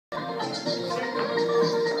For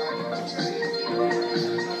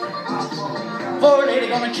a lady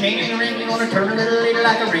gonna chain a ring, you're gonna turn a little lady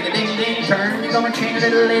like a ring-a-ding-ding turn. You're gonna chain a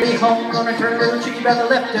little lady home, gonna turn a little chickie by the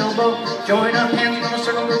left elbow. Join up hands, gonna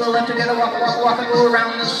circle to the left together, walk, walk, walk, and go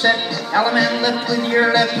around the set. Allemande left with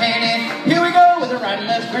your left hand in. Here we go with the right and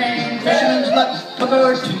left crane. Fisherman's luck, hook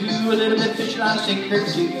or two, a little bit fish line, sinker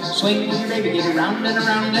two. Swing with your baby, get around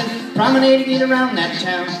and promenade, get around that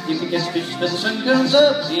town. You can catch fish till the sun comes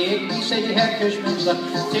up. Yeah, you said you had fisherman's luck.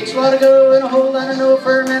 Takes a lot to go and a whole lot of no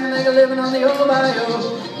for a man to make a living on the old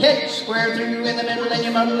bayou. Head square through in the middle, and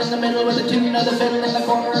you muddle in the middle with the tune of the fiddle in the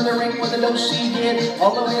corner of the ring with the do-si did.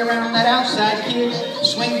 All the way around that outside kid.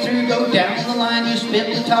 Swing through, go down the line, you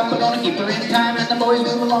spin the top, we're gonna keep her in time, and the boys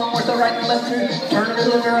move along with the right and left through. Turn a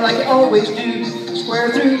little girl like you always do.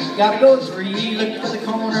 Square through, gotta go three, look for the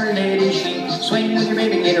corner, lady, she. Swing with your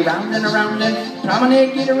baby, get around and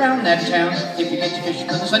promenade, get around that town. If you get your fish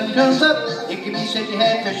when the sun comes up, it can be said you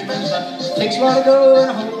had fisherman's luck. Takes a lot to go and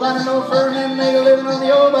a whole lot of no for a man, make a living on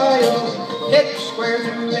the old bayou. Hit square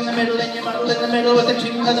through in the middle, and you muddle in the middle with the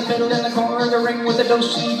tune of the fiddle in the corner of the ring with the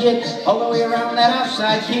do-si did. All the way around that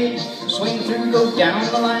outside kid. Swing through, go down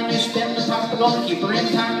the line, you spin the top, we're gonna keep her in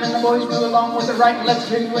time, and the boys move along with the right and left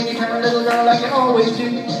through when you turn a little girl like you always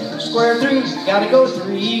do. Square through, gotta go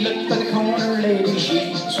three, look for the corner, lady,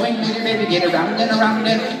 she. Swing with your baby, get around and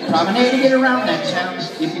promenade, get around that town.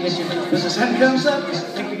 If you get your fish when the sun comes up,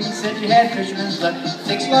 it can be said you had fisherman's luck.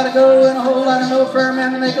 Takes a lot to go and a whole lot of no for a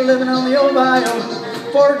man to make a living on the old bayou.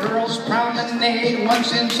 Four girls promenade,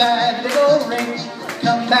 once inside the big old ring.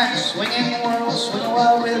 Come back, swinging whirl, swing a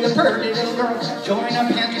while with a pretty little girl. Join up,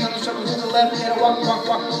 hands on the circle to the left, get a walk, walk,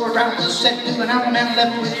 walk, go around the set, do an Allemande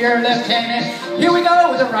left with your left hand. And here we go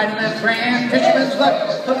with the right and left grand. Fisherman's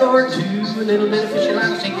luck, hook or two, a little bit of fishy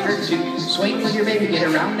line, sinker two. Swing with your baby, get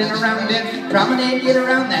around and promenade, get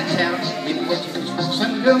around that town. If you get your fish when the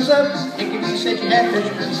sun comes up, it can be said you had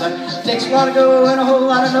fisherman's luck. Takes a lot to go and a whole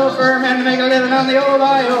lot of no for a man to make a living on the old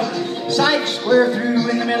bayou. Side square through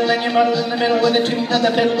in the middle, and you muddle in the middle with the tune of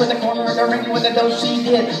the fiddle with the corner of the ring with the do-si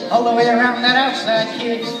did. All the way around that outside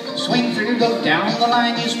kid. Swing through, go down the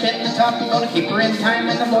line, you spin the top, you're gonna keep her in time,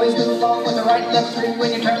 and the boys move along with the right left through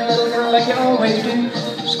when you turn a little girl like you always do.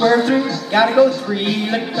 Square through, gotta go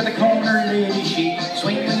three, look for the corner, lady, she.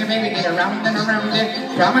 Swing with your baby, get around and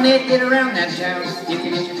promenade, get around that town. If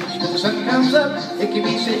you get your fish when the sun comes up, it can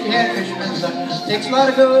be said you had fisherman's luck. Takes a lot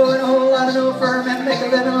to go and a whole lot of no for a man to make a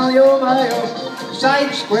living on the old bayou.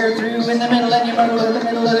 Side square through in the middle, and you muddle in the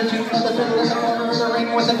middle of the tune of the fiddle in the corner of the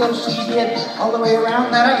ring with the do-si did. All the way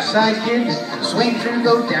around that outside kid. Swing through,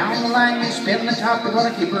 go down the line, you spin the top, we're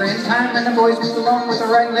gonna keep her in time, and the boys move along with the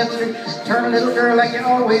right and left through. Turn a little girl like you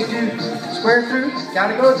always do. Square through,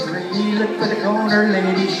 gotta go three, look for the corner,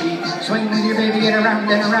 lady, she. Swing with your baby, get around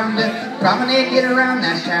and promenade, get around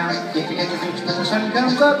that town. If you get your fish when the sun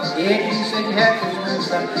comes up, it you said you had fisherman's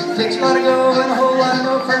luck. Takes a lot to go and a whole lot of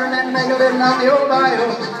no for a man to make a living on the old bayou.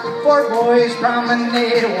 Four boys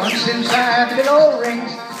promenade, once inside the big old ring.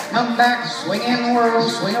 Come back, swing and whirl,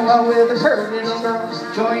 swing a while with a pretty little girl.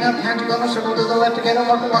 Join up, hands are gonna circle to the left together,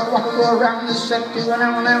 walk, walk, walk, go around the set, do an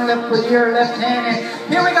Allemande left with your left hand. And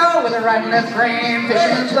here we go with the right and left frame.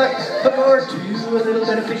 Fisherman's luck, hook or two, a little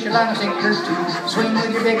bit of fish line, sinker two. Swing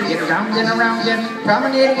with your baby, get around and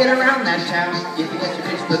promenade, get around that town. If you get your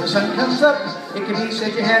fish when the sun comes up, it can be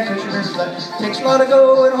said you had fisherman's luck. Takes a lot to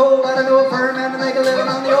go and a whole lot of no for a man to make a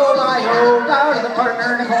living on the old bayou. Out of the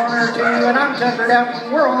partner in the corner too, and I'm tuckered out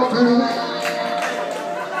and we're all through.